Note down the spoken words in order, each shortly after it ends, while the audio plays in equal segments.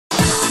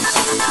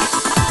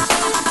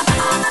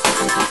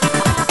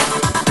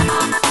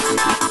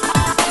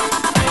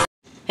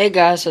Hey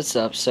guys, what's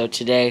up? So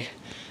today,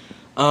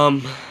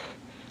 if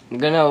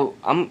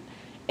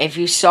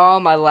you saw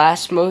my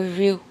last movie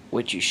review,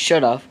 which you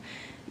should have,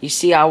 you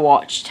see I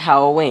watched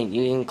Halloween.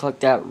 You can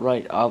click that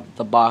right up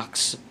the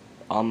box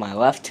on my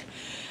left.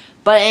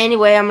 But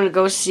anyway, I'm gonna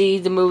go see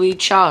the movie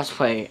Child's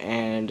Play,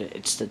 and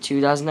it's the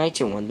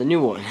 2019 one, the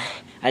new one.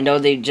 I know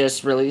they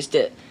just released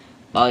it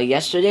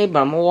yesterday,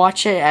 but I'm gonna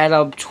watch it at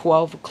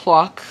 12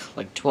 o'clock,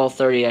 like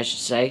 12:30, I should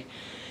say.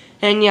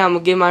 And yeah, I'm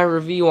gonna give my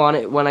review on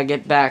it when I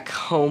get back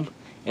home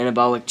in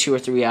about like 2 or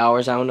 3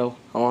 hours. I don't know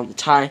how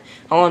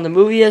long the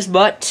movie is,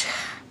 but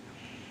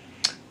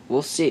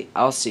we'll see.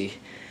 I'll see.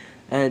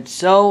 And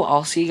so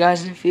I'll see you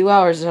guys in a few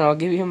hours, and I'll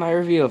give you my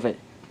review of it.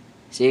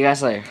 See you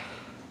guys later.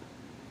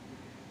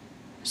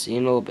 See you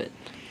in a little bit.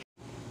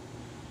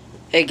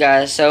 Hey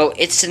guys, so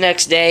it's the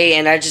next day,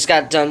 and I just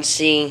got done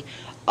seeing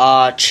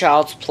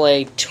Child's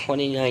Play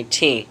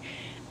 2019,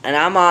 and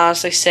I'm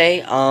honestly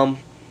say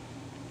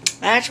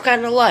I actually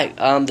kind of like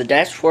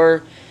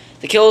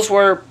the kills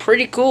were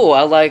pretty cool.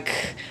 I'm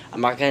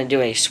not gonna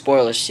do any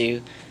spoilers to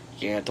you.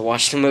 You're gonna have to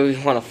watch the movie if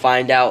you want to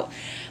find out.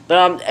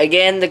 But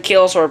again, the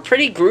kills were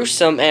pretty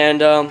gruesome,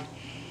 and I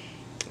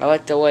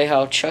like the way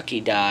how Chucky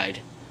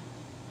died.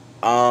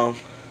 And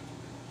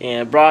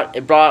it brought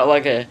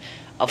like a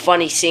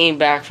funny scene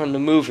back from the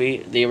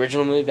movie, the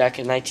original movie back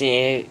in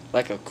 1988,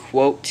 like a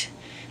quote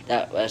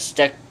that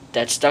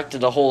stuck to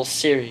the whole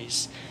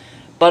series.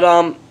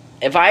 But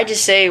if I had to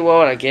say what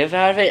would I give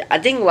out of it, I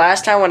think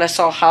last time when I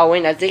saw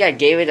Halloween, I think I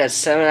gave it a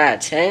 7 out of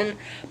 10.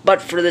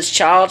 But for this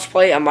Child's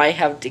Play, I might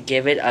have to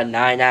give it a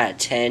 9 out of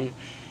 10.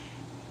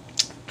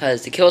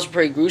 Because the kills were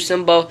pretty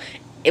gruesome, but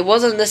it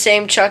wasn't the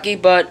same Chucky,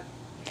 but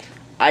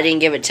I didn't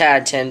give it 10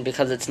 out of 10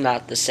 because it's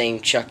not the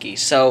same Chucky.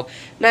 So,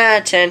 9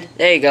 out of 10,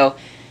 there you go.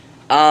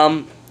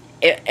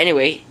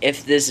 Anyway,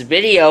 if this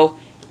video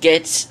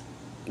if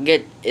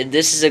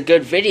this is a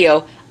good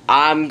video,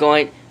 I'm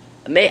going...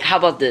 How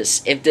about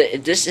this? If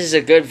this is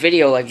a good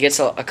video, like gets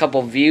a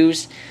couple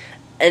views,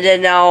 and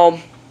then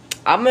I'm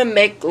gonna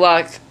make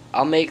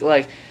I'll make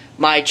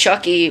my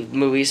Chucky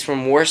movies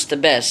from worst to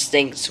best.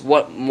 Thinks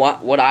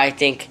what I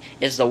think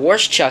is the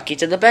worst Chucky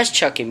to the best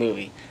Chucky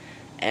movie.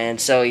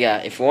 And so yeah,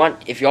 if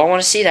y'all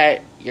want to see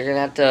that, you're gonna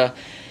have to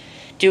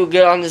do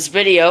good on this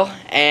video.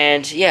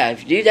 And yeah,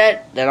 if you do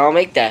that, then I'll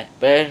make that.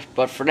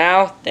 But for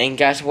now, thank you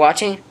guys for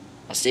watching.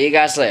 I'll see you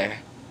guys later.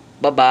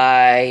 Bye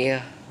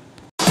bye.